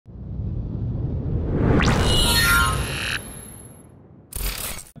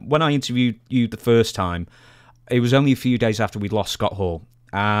when I interviewed you the first time, it was only a few days after we'd lost Scott Hall,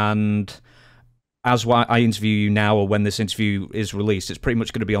 and as I interview you now, or when this interview is released, it's pretty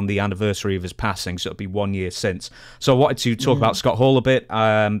much going to be on the anniversary of his passing, so it'll be 1 year since. So I wanted to talk about Scott Hall a bit,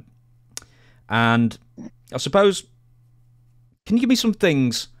 and I suppose, can you give me some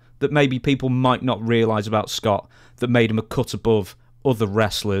things that maybe people might not realise about Scott that made him a cut above other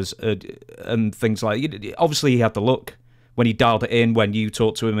wrestlers and things like that? Obviously, he had the look when he dialed it in, when you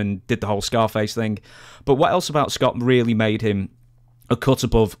talked to him and did the whole Scarface thing. But what else about Scott really made him a cut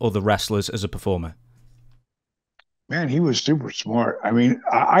above other wrestlers as a performer? Man, he was super smart. I mean,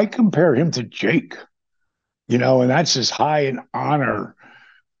 I compare him to Jake, and that's as high an honor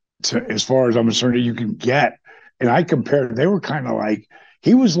to, as far as I'm concerned, that you can get. And I compared, they were kind of like,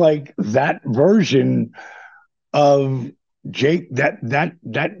 he was like that version of Jake, that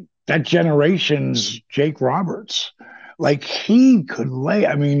generation's Jake Roberts. Like he could lay,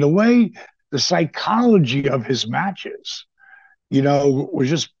 I mean, the way the psychology of his matches, was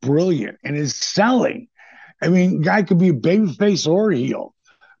just brilliant. And his selling, I mean, guy could be a babyface or a heel.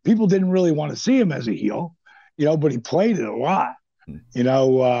 People didn't really want to see him as a heel, but he played it a lot. You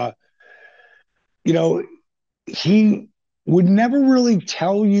know, uh, he would never really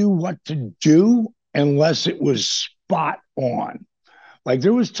tell you what to do unless it was spot on. Like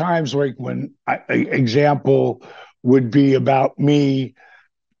there was times like when example would be about me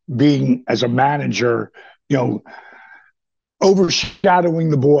being as a manager, you know, overshadowing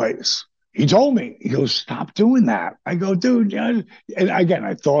the boys. He told me, he goes, stop doing that. I go, dude, and again,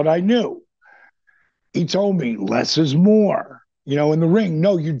 I thought I knew. He told me less is more, in the ring.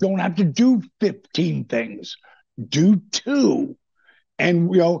 No, you don't have to do 15 things. Do two. And,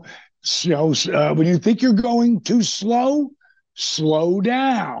 when you think you're going too slow, slow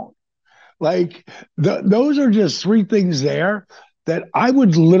down. Like those are just three things there that I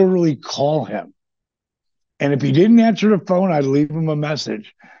would literally call him. And if he didn't answer the phone, I'd leave him a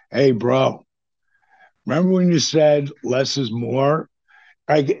message. Hey, bro, remember when you said less is more?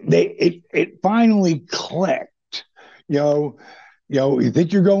 Like it finally clicked. You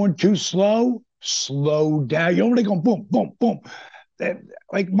think you're going too slow? Slow down. You don't want to go boom, boom, boom.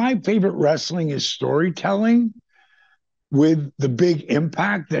 Like my favorite wrestling is storytelling with the big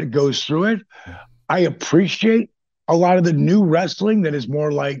impact that goes through it. I appreciate a lot of the new wrestling that is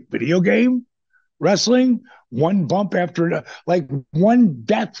more like video game wrestling, one bump after another, like one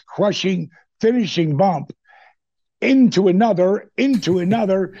death crushing finishing bump into another, into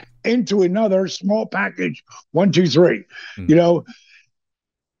another, into another small package. One, two, three. Mm. You know,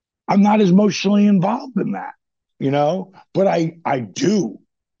 I'm not as emotionally involved in that, but I do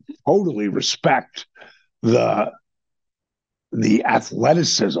totally respect the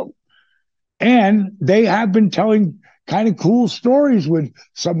athleticism. And they have been telling kind of cool stories with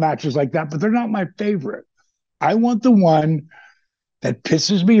some matches like that, but they're not my favorite. I want the one that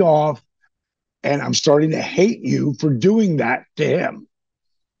pisses me off, and I'm starting to hate you for doing that to him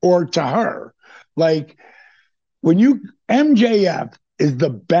or to her. Like MJF is the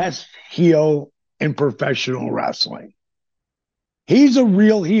best heel in professional wrestling. He's a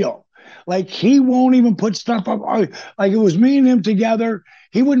real heel. Like he won't even put stuff up. Like it was me and him together.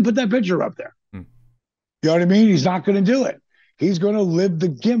 He wouldn't put that picture up there. Mm. You know what I mean? He's not going to do it. He's going to live the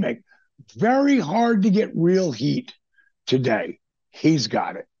gimmick. Very hard to get real heat today. He's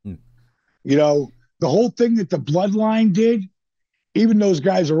got it. Mm. The whole thing that the bloodline did, even those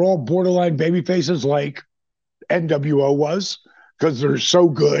guys are all borderline baby faces like NWO was, because they're so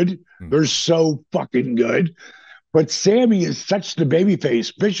good. Mm. They're so fucking good. But Sammy is such the baby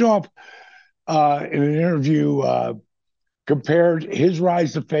face. Bischoff, in an interview, compared his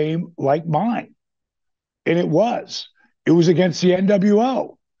rise to fame like mine. And it was. It was against the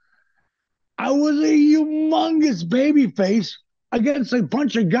NWO. I was a humongous baby face against a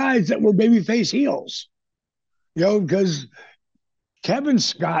bunch of guys that were baby face heels. Because Kevin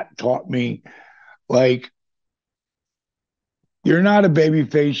Scott taught me, like, you're not a baby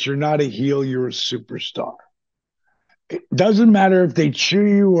face, you're not a heel, you're a superstar. It doesn't matter if they cheer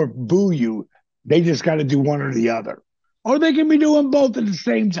you or boo you, they just got to do one or the other. Or they can be doing both at the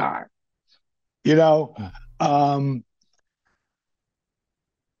same time. Um,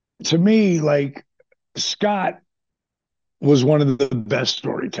 to me, like Scott was one of the best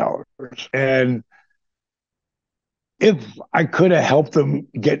storytellers. And if I could have helped him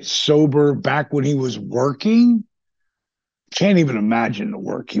get sober back when he was working, can't even imagine the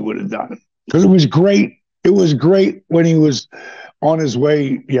work he would have done. Because it was great. It was great when he was on his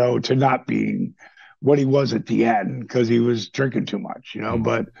way, to not being what he was at the end because he was drinking too much, Mm.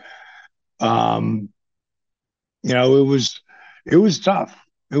 But it was tough.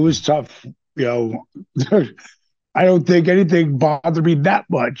 It was tough. You know, I don't think anything bothered me that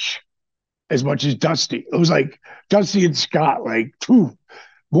much as Dusty. It was like Dusty and Scott, like, phew,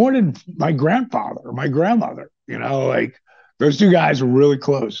 more than my grandfather or my grandmother. You know, like those two guys were really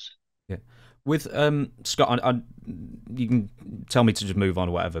close. Yeah. With Scott, you can tell me to just move on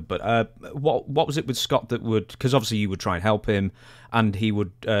or whatever. But what was it with Scott that would? Because obviously you would try and help him, and he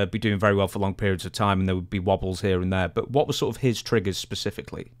would be doing very well for long periods of time, and there would be wobbles here and there. But what were sort of his triggers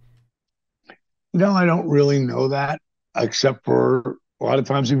specifically? No, I don't really know that, except for a lot of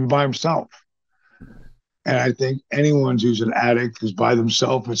times he'd be by himself. And I think anyone who's an addict who's by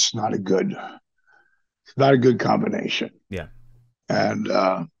themselves, it's not a good combination. Yeah. And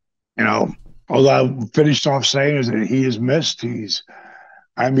you know, all I finished off saying is that he is missed.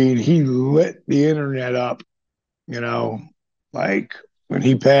 I mean, he lit the internet up, you know, like when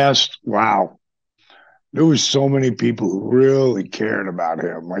he passed, wow. There was so many people who really cared about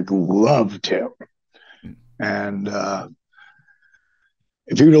him, like loved him. And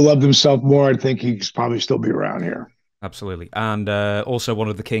if he would have loved himself more, I think he'd probably still be around here. Absolutely. And also one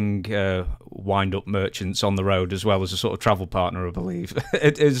of the king wind-up merchants on the road, as well as a sort of travel partner, I believe.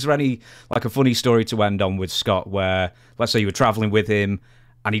 Is there any, like, a funny story to end on with Scott where, let's say you were traveling with him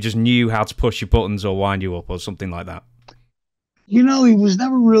and he just knew how to push your buttons or wind you up or something like that? You know, he was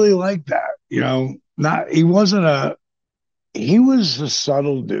never really like that. You know, not he wasn't a he was a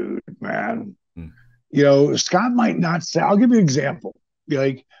subtle dude, man. Mm. You know, Scott might not say. I'll give you an example.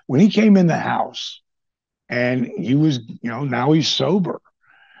 Like when he came in the house, and he was, now he's sober,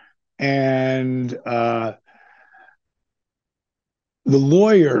 and the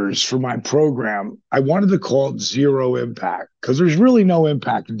lawyers for my program, I wanted to call it zero impact because there's really no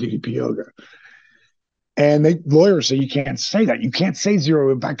impact in DDP yoga. And lawyers say you can't say that. You can't say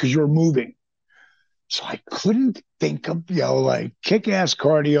zero impact because you're moving. So I couldn't think of, like kick-ass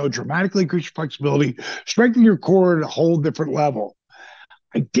cardio, dramatically increase your flexibility, strengthen your core at a whole different level.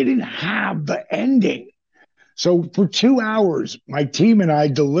 I didn't have the ending. So for 2 hours, my team and I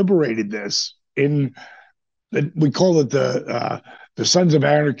deliberated this we call it the Sons of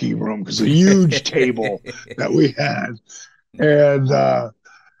Anarchy room because a huge table that we had. And I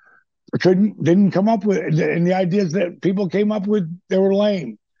didn't come up with, and the ideas that people came up with, they were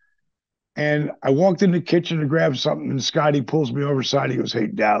lame. And I walked in the kitchen to grab something, and Scotty pulls me over side. He goes, "Hey,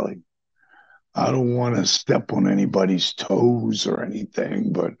 Dally, I don't want to step on anybody's toes or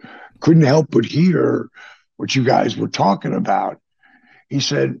anything, but couldn't help but hear what you guys were talking about." He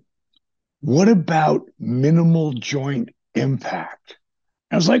said, "What about minimal joint impact?"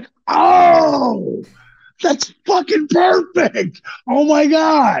 I was like, "Oh, that's fucking perfect. Oh my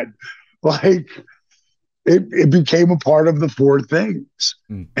God." Like it became a part of the four things.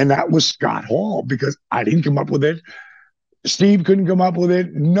 Mm. And that was Scott Hall because I didn't come up with it. Steve couldn't come up with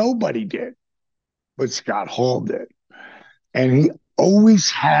it. Nobody did, but Scott Hall did. And he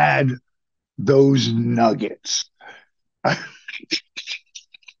always had those nuggets.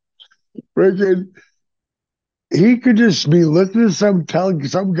 Freaking, he could just be listening to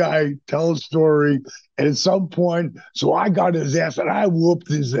some guy tell a story, and at some point, so I got his ass and I whooped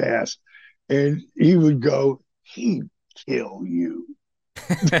his ass, and he would go, "He'd kill you.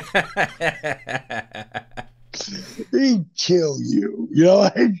 He'd kill you."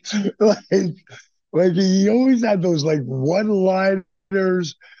 Like he always had those like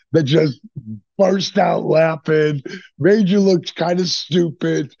one-liners that just burst out laughing, made you look kind of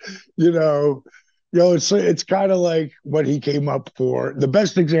stupid, you know. It's kind of like what he came up for. The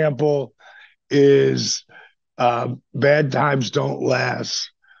best example is bad times don't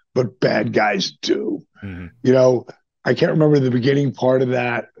last, but bad guys do. Mm-hmm. I can't remember the beginning part of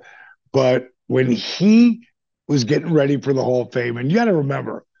that, but when he was getting ready for the Hall of Fame, and you got to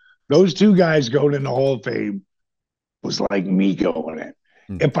remember, those two guys going in the Hall of Fame was like me going in.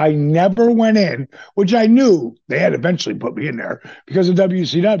 Mm-hmm. If I never went in, which I knew they had eventually put me in there because of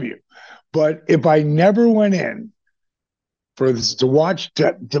WCW, but if I never went in for this,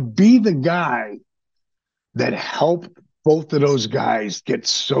 to be the guy that helped both of those guys get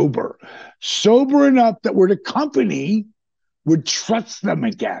sober enough that where the company would trust them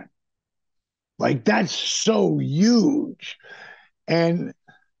again. Like that's so huge. And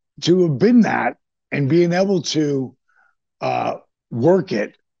to have been that and being able to work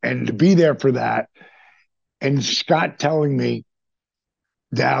it and to be there for that. And Scott telling me,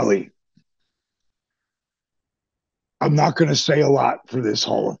 "Dally, I'm not going to say a lot for this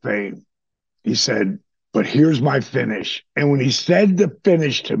Hall of Fame." He said, "But here's my finish." And when he said the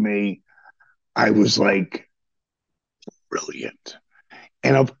finish to me, I was like, brilliant.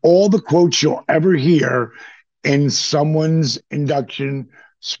 And of all the quotes you'll ever hear in someone's induction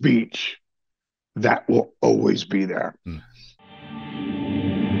speech, that will always be there. Mm.